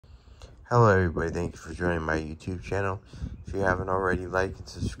Hello everybody, thank you for joining my YouTube channel. If you haven't already, like and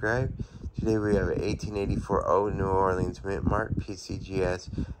subscribe. Today we have an 1884 O New Orleans Mint Mark PCGS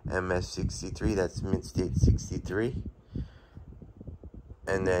MS63, that's Mint State 63.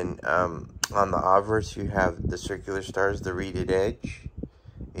 And then on the obverse you have the circular stars, the reeded edge,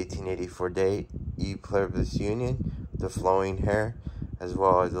 1884 date, E Pluribus Union, the flowing hair, as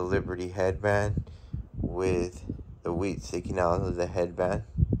well as the Liberty headband with the wheat sticking out of the headband,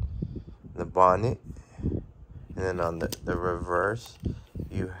 the bonnet. And then on the reverse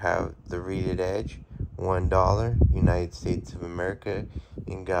you have the reeded edge, $1, United States of America,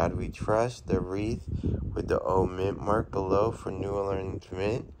 in God we trust, the wreath with the O Mint mark below for New Orleans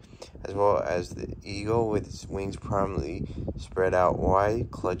Mint, as well as the eagle with its wings prominently spread out wide,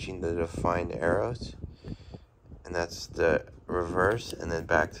 clutching the defined arrows. And that's the reverse, and then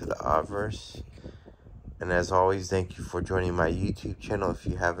back to the obverse. And as always, thank you for joining my YouTube channel. If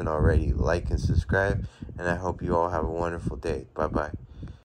you haven't already, like and subscribe. And I hope you all have a wonderful day. Bye-bye.